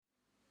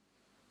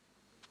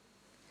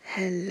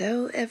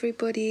Hello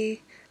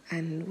everybody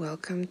and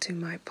welcome to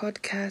my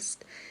podcast.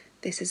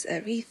 This is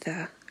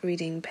Aretha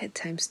reading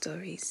bedtime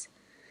stories.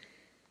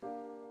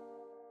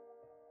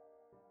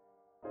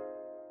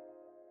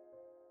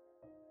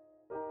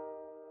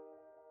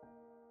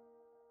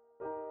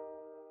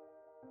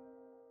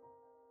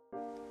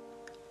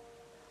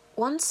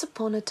 Once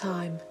upon a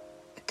time,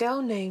 a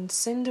girl named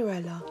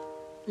Cinderella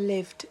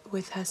lived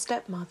with her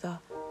stepmother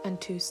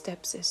and two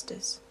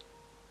stepsisters.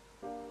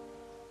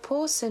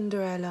 Poor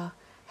Cinderella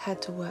had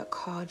to work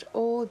hard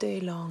all day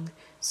long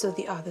so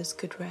the others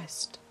could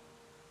rest.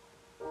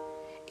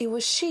 It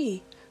was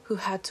she who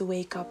had to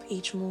wake up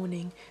each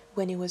morning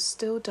when it was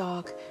still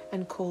dark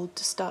and cold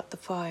to start the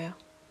fire.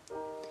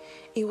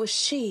 It was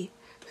she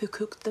who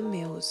cooked the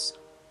meals.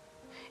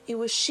 It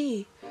was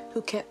she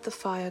who kept the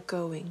fire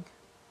going.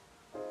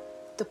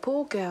 The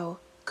poor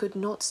girl could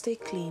not stay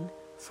clean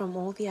from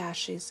all the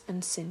ashes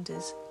and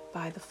cinders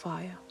by the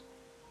fire.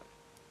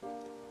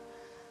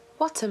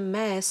 "What a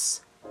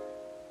mess!"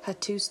 her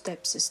two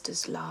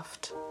stepsisters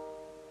laughed.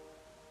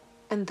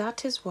 And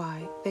that is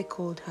why they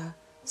called her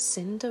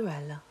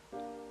Cinderella.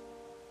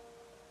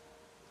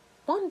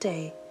 One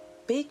day,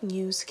 big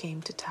news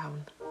came to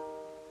town.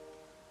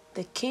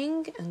 The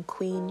king and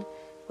queen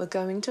were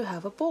going to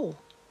have a ball.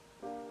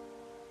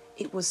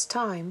 It was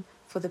time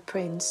for the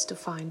prince to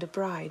find a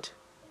bride.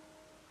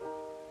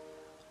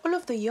 All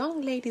of the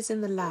young ladies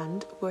in the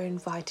land were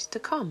invited to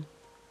come.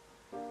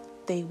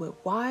 They were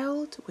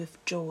wild with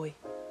joy.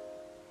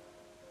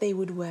 They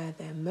would wear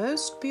their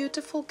most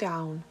beautiful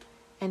gown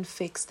and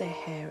fix their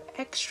hair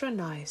extra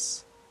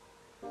nice.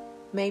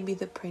 Maybe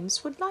the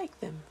prince would like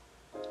them.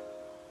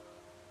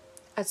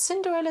 At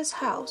Cinderella's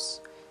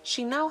house,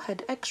 she now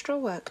had extra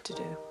work to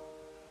do.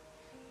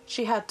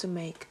 She had to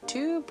make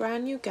 2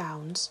 brand new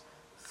gowns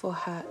for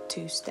her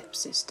 2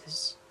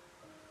 stepsisters.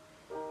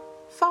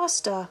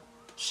 "Faster!"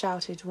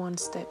 shouted one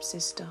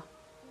stepsister.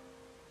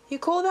 "You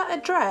call that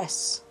a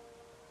dress?"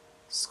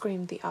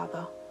 screamed the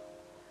other.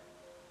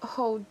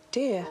 "Oh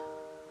dear,"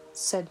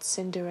 said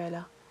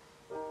Cinderella.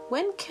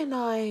 "When can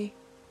I—"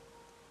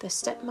 The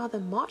stepmother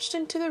marched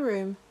into the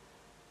room.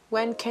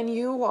 "When can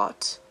you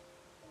what?"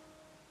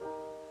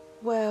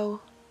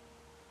 "Well,"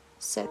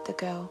 said the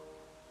girl,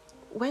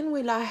 "when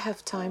will I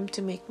have time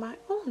to make my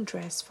own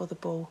dress for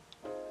the ball?"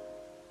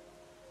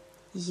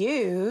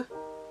 "You?"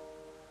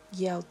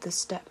 yelled the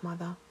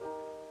stepmother.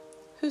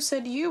 "Who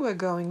said you were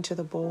going to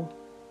the ball?"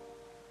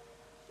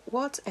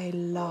 "What a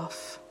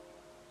laugh,"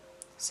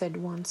 said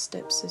one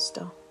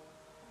stepsister.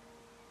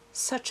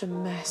 "Such a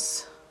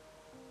mess."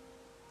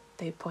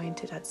 They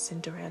pointed at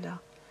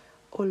Cinderella.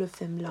 All of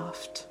them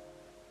laughed.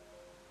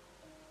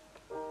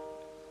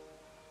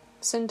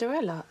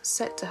 Cinderella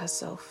said to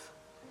herself,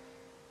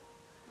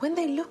 "When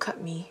they look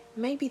at me,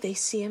 maybe they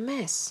see a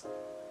mess.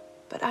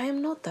 But I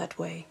am not that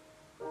way.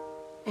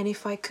 And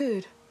if I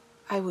could,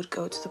 I would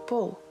go to the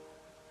ball."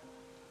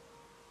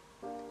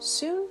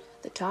 Soon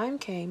the time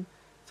came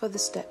for the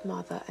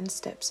stepmother and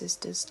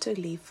stepsisters to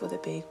leave for the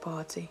big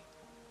party.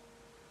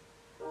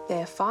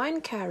 Their fine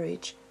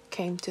carriage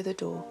came to the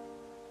door.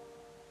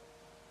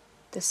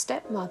 The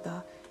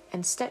stepmother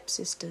and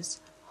stepsisters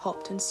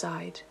hopped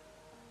inside,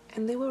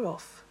 and they were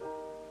off.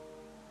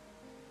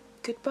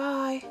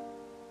 "Goodbye,"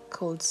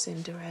 called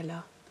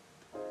Cinderella.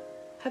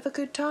 "Have a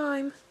good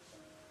time."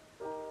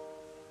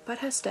 But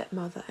her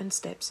stepmother and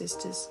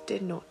stepsisters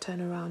did not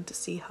turn around to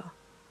see her.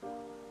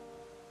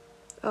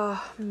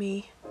 "Ah,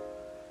 me,"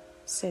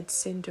 said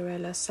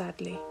Cinderella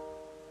sadly.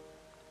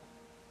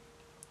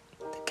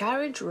 The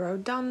carriage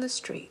rode down the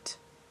street.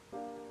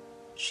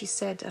 She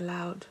said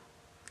aloud,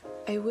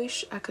 "I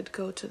wish I could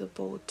go to the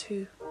ball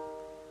too."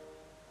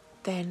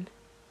 Then,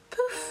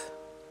 poof!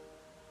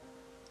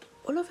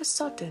 All of a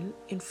sudden,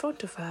 in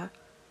front of her,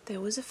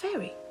 there was a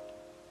fairy.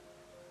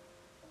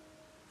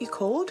 "You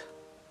called?"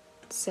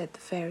 said the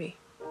fairy.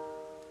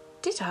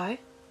 "Did I?"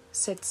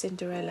 said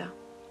Cinderella.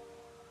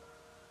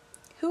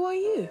 "Who are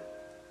you?"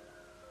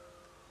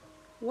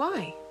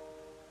 "Why,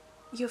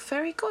 your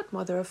fairy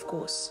godmother, of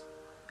course.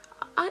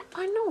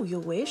 I know your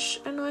wish,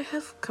 and I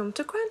have come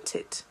to grant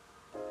it."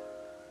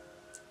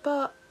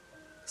 "But,"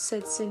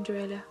 said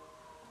Cinderella,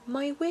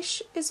 "my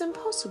wish is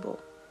impossible."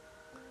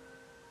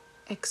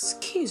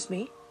 "Excuse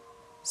me,"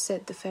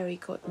 said the fairy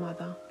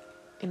godmother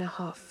in a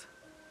huff.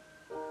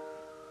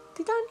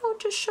 "Did I not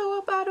just show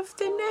up out of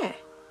thin air?"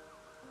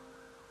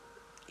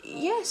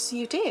 "Yes,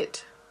 you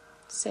did,"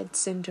 said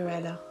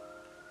Cinderella.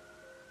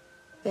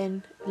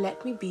 "Then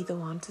let me be the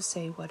one to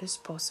say what is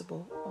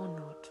possible or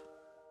not."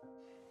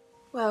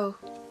 "Well,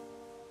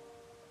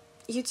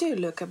 you do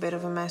look a bit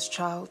of a mess,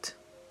 child,"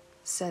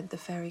 said the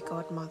fairy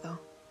godmother.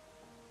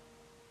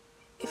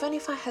 Even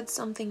if I had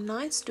something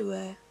nice to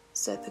wear,"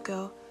 said the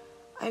girl,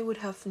 "I would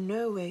have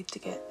no way to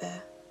get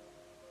there."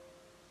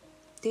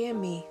 "Dear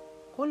me,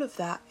 all of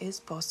that is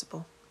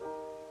possible,"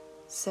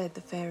 said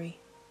the fairy.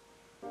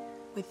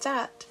 With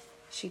that,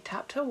 she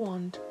tapped her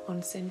wand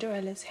on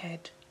Cinderella's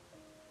head.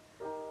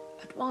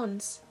 At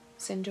once,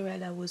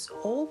 Cinderella was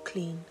all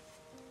clean.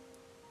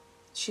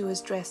 She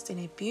was dressed in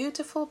a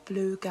beautiful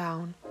blue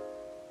gown.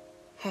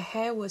 Her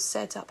hair was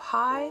set up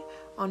high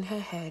on her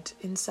head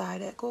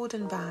inside a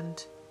golden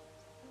band.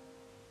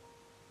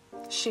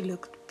 She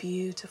looked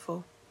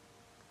beautiful.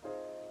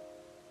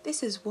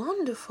 "This is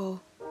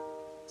wonderful,"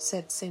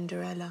 said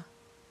Cinderella.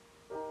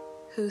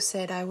 "Who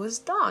said I was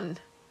done?"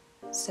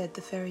 said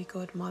the fairy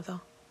godmother.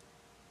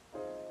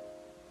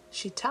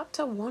 She tapped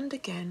her wand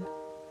again.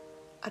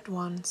 At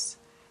once,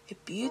 a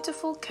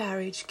beautiful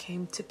carriage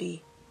came to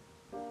be,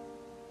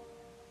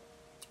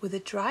 with a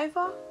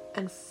driver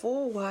and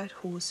 4 white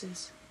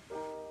horses.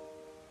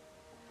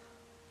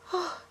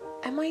 "Oh,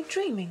 am I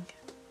dreaming?"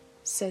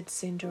 said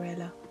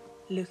Cinderella,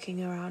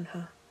 looking around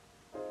her.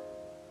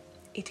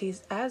 "It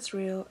is as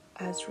real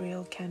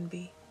can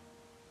be,"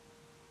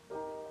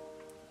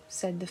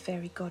 said the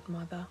fairy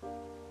godmother.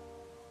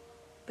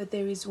 "But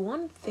there is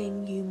one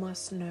thing you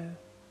must know."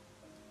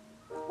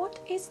 "What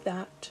is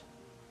that?"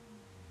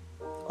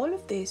 "All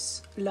of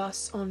this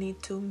lasts only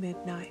till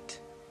midnight.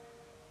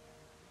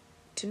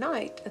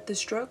 Tonight, at the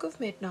stroke of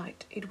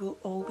midnight, it will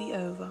all be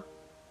over.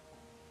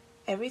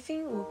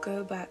 Everything will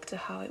go back to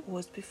how it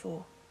was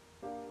before."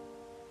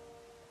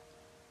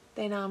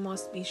 "Then I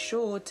must be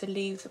sure to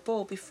leave the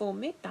ball before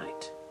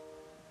midnight,"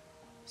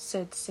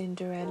 said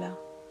Cinderella.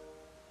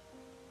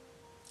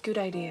 "Good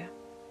idea,"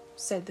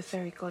 said the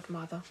fairy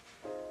godmother.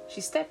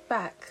 She stepped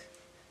back,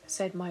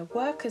 said, "My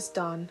work is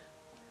done,"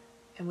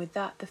 and with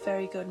that the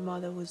fairy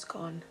godmother was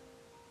gone.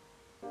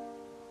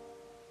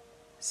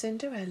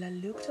 Cinderella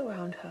looked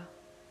around her.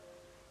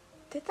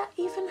 Did that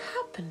even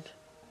happen?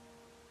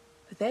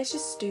 But there she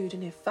stood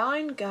in a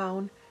fine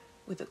gown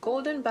with a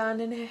golden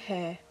band in her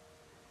hair,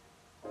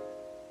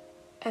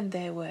 and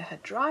there were her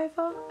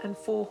driver and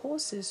 4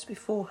 horses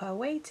before her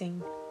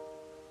waiting.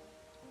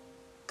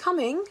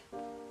 "Coming,"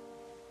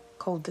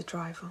 called the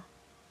driver.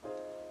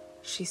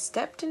 She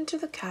stepped into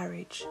the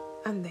carriage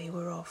and they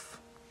were off.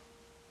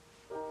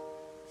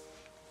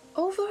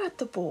 Over at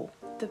the ball,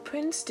 the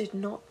prince did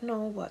not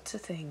know what to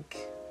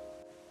think.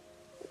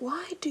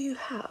 "Why do you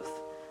have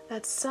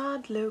that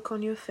sad look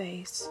on your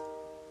face?"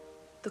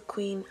 the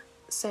queen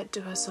said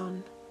to her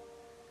son.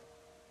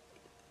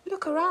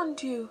 "Look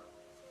around you.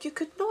 You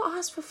could not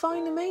ask for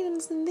finer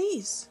maidens than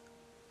these."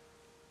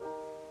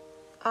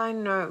 "I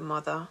know,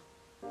 mother,"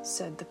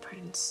 said the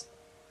prince.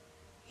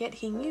 Yet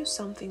he knew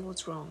something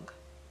was wrong.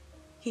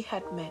 He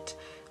had met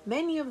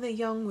many of the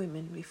young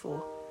women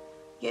before,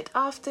 yet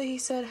after he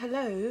said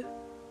hello,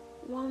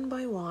 one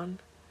by one,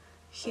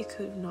 he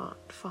could not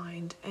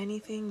find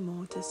anything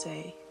more to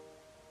say.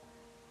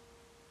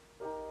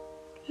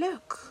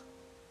 "Look!"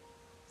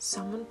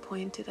 Someone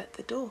pointed at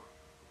the door.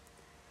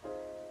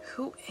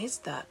 "Who is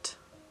that?"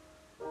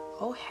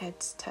 All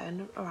heads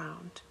turned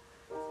around.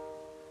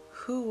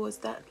 Who was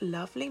that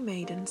lovely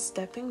maiden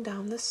stepping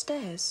down the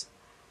stairs?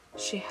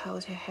 She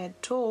held her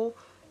head tall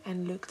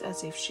and looked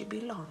as if she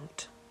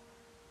belonged.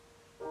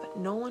 But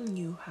no one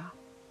knew her.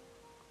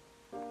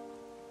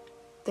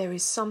 "There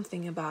is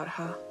something about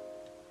her,"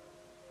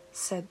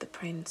 said the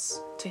prince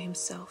to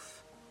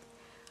himself.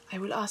 "I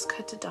will ask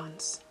her to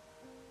dance."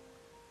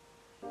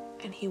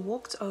 And he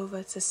walked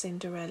over to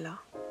Cinderella.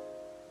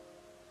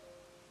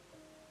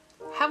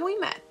 "Have we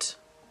met?"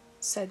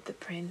 said the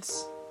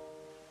prince.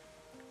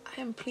 "I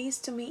am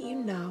pleased to meet you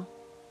now,"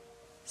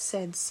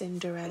 said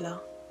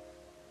Cinderella.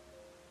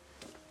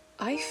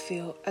 "I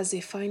feel as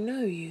if I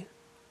know you,"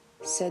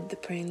 said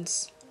the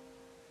prince.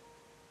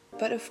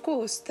 "But of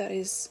course that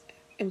is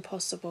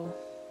impossible."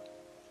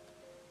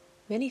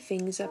 "Many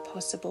things are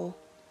possible,"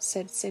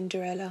 said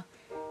Cinderella,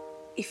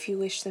 "if you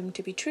wish them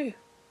to be true."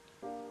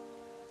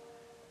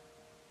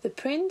 The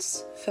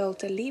prince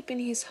felt a leap in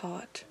his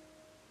heart.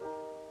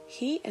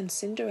 He and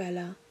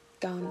Cinderella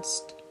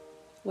danced.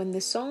 When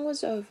the song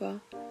was over,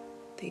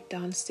 they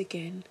danced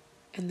again,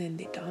 and then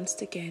they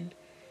danced again,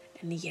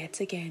 and yet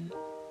again.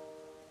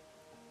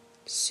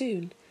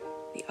 Soon,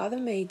 the other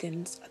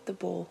maidens at the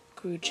ball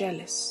grew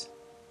jealous.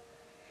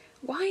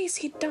 "Why is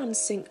he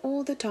dancing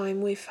all the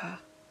time with her?"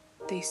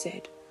 they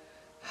said.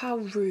 "How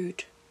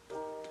rude!"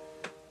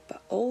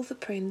 But all the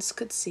prince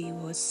could see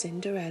was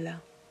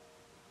Cinderella.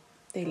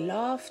 They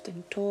laughed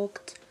and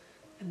talked,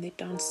 and they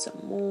danced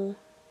some more.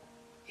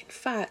 In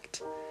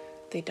fact,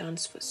 they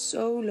danced for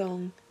so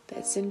long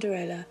that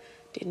Cinderella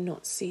did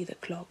not see the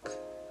clock.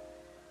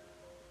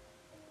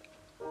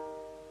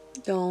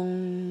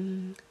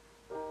 Dong!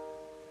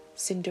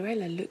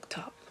 Cinderella looked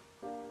up.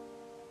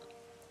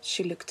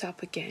 She looked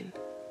up again.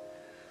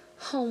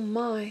 "Oh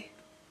my!"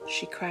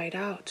 she cried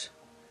out.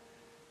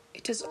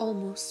 "It is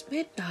almost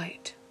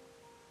midnight."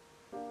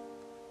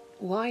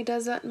 "Why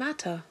does that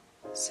matter?"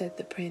 said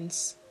the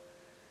prince.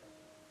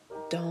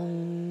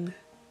 Dong!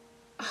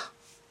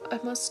 "I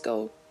must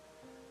go,"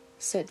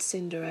 said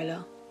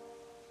Cinderella.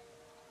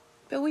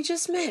 "But we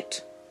just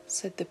met,"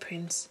 said the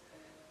prince.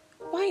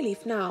 "Why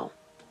leave now?"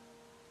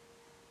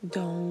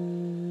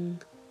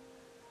 Dong!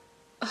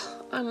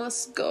 "I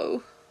must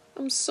go.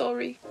 I'm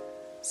sorry,"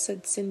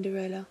 said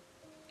Cinderella.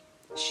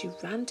 She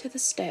ran to the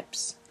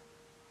steps.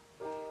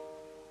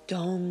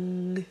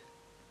 Dong!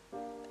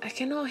 "I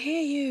cannot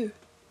hear you,"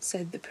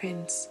 said the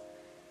prince.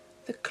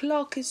 "The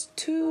clock is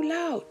too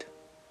loud."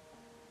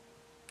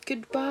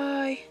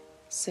 Goodbye,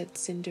 said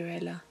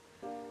Cinderella.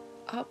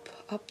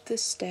 Up the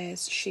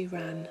stairs she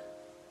ran.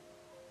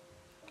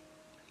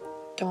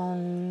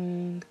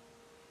 Dong,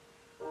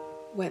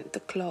 went the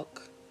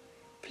clock.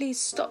 Please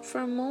stop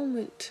for a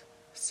moment,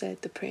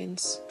 said the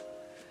prince.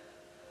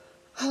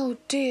 Oh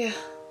dear,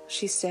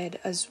 she said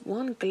as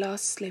one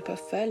glass slipper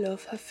fell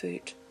off her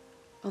foot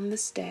on the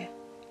stair.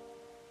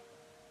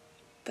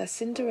 But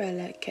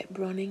Cinderella kept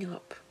running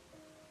up.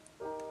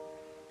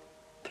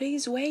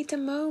 Please wait a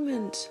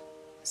moment,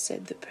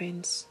 said the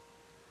prince.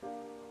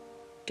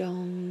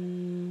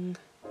 Dong.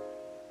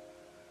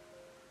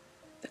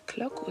 The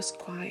clock was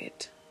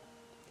quiet.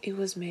 It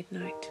was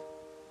midnight.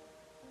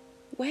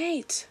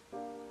 Wait,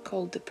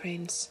 called the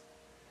prince.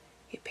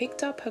 He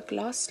picked up her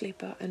glass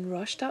slipper and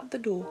rushed out the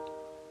door.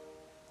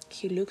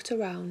 He looked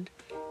around,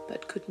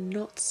 but could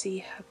not see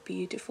her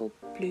beautiful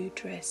blue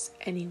dress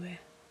anywhere.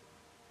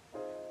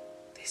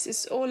 This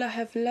is all I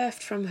have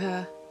left from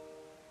her,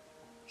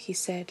 he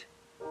said,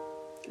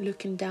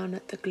 looking down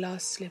at the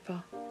glass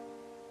slipper.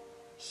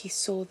 He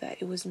saw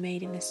that it was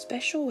made in a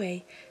special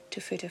way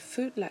to fit a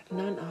foot like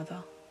none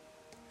other.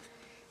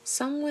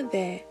 Somewhere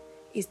there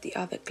is the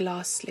other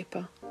glass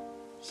slipper,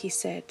 he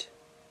said,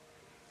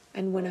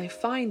 and when I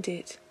find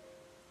it,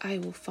 I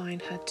will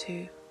find her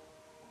too.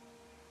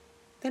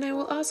 Then I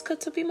will ask her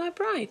to be my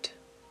bride.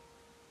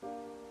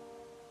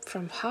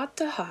 From hut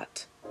to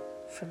hut,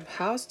 from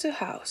house to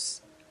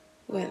house,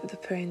 went the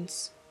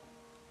prince.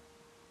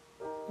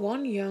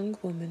 One young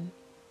woman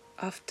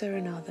after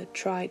another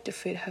tried to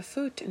fit her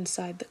foot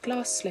inside the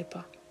glass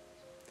slipper,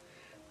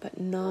 but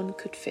none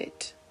could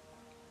fit,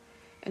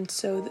 and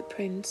so the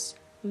prince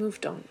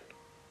moved on.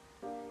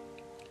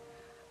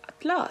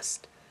 At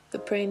last, the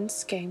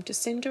prince came to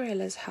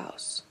Cinderella's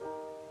house.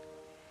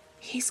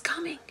 He's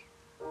coming,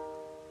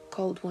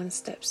 called one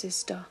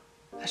stepsister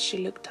as she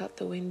looked out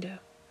the window.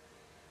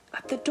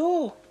 At the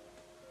door,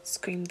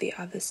 screamed the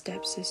other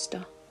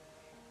stepsister.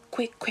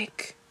 Quick,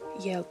 quick,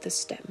 yelled the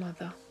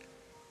stepmother.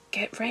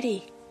 Get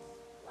ready.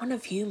 One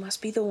of you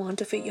must be the one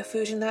to fit your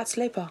foot in that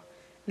slipper,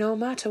 no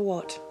matter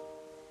what.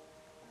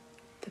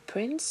 The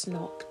prince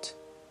knocked.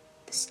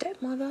 The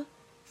stepmother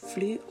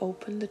flew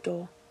open the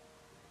door.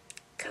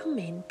 Come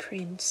in,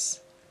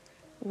 prince.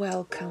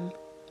 Welcome,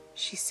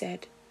 she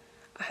said.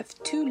 I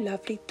have 2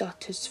 lovely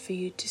daughters for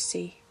you to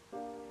see.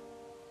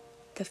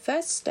 The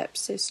first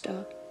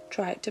stepsister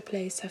tried to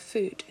place her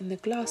foot in the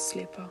glass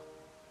slipper.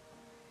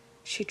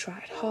 She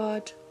tried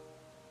hard,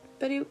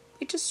 but it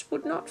just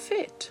would not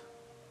fit.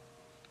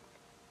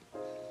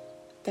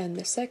 Then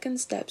the second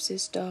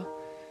stepsister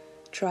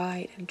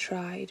tried and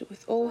tried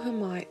with all her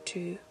might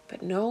too,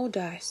 but no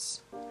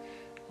dice,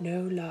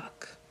 no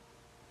luck.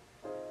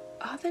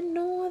 Are there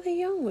no other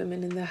young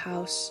women in the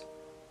house?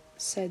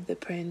 Said the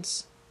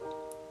prince.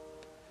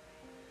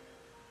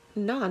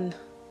 None,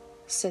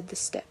 said the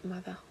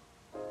stepmother.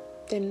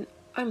 Then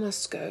I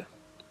must go,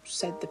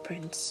 said the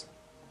prince.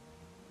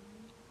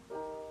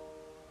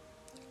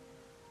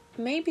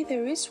 Maybe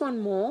there is one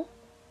more.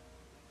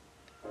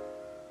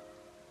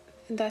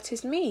 And that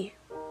is me,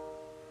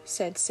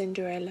 said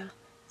Cinderella,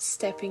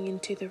 stepping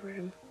into the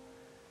room.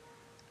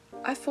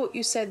 I thought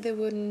you said there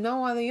were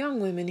no other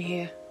young women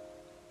here,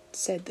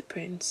 said the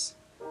prince.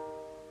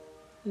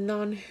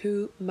 None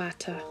who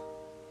matter,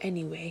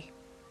 anyway,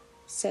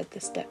 said the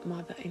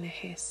stepmother in a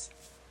hiss.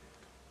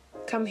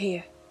 Come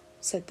here,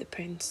 said the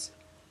prince.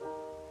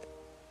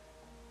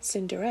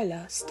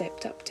 Cinderella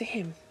stepped up to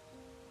him.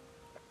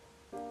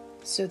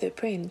 So the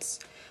prince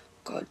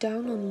got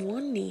down on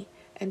one knee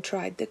and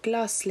tried the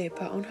glass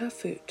slipper on her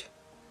foot.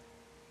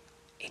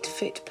 It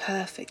fit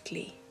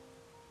perfectly.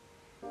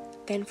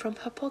 Then from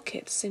her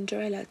pocket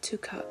Cinderella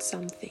took out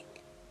something.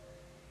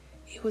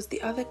 It was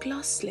the other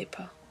glass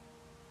slipper.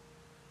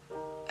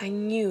 I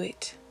knew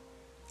it,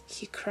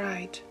 he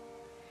cried.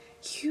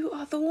 You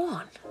are the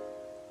one.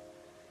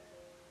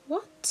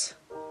 What?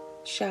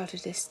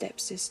 Shouted his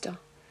stepsister.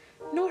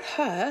 Not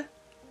her,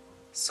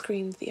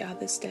 screamed the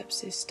other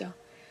stepsister.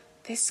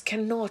 This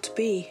cannot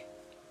be,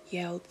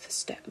 yelled the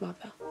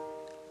stepmother.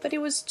 But it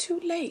was too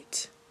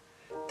late.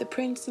 The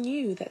prince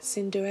knew that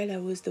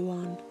Cinderella was the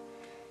one.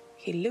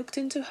 He looked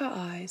into her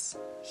eyes.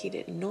 He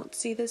did not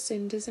see the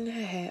cinders in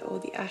her hair or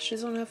the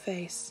ashes on her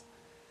face.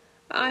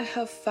 I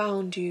have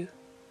found you,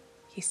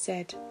 he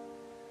said.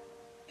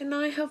 And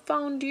I have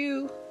found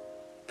you,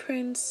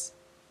 prince,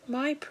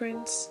 my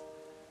prince,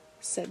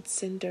 said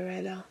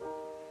Cinderella.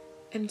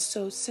 And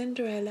so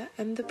Cinderella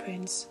and the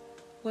prince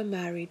were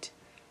married,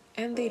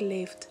 and they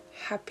lived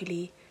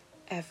happily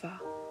ever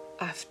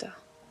after.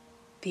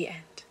 The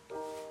end.